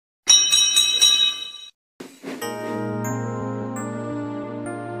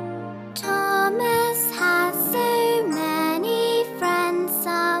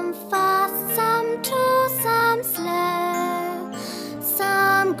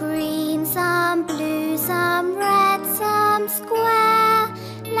green, some blue, some red, some square.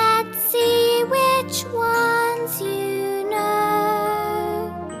 Let's see which ones you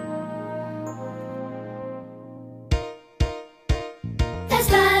know. There's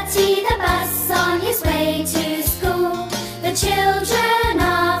Bertie the bus on his way to school. The children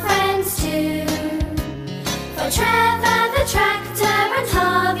are friends too. For Trevor the tractor and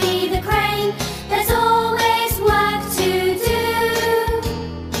Harvey the crane, there's always work to do.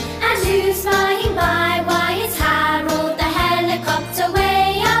 And who's flying by? Why, it's Harold the helicopter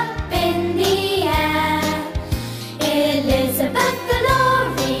way up in the air. Elizabeth the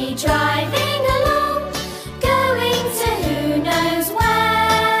lorry driving along, going to who knows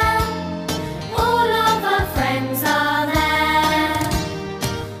where. All of our friends are there.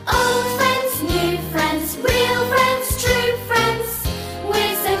 Old friends, new friends, real friends, true friends,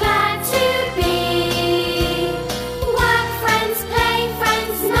 we're so glad to be. Work friends, play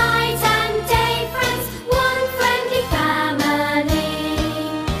friends, night and day friends, one friendly family.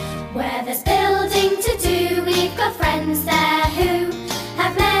 Where there's building to do, we've got friends there who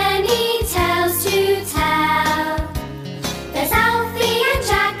have many tales to tell. There's Alfie and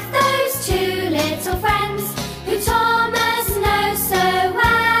Jack, those two little friends who Thomas knows so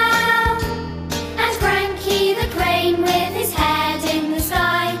well. And Cranky the crane with his head in the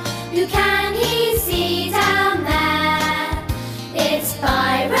sky, who can he see down there? It's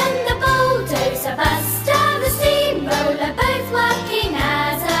Byron the bulldozer, Buster the steamroller, both working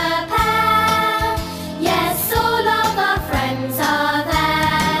as a pair. Yes, all of our friends are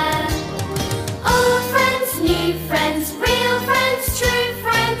there. Old friends, new friends, real friends, true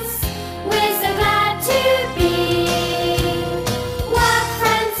friends, we're so glad to be. Work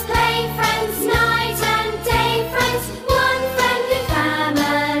friends, play friends, night and day friends, one friendly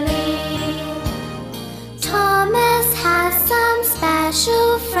family. Thomas has some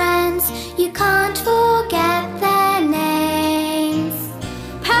special friends.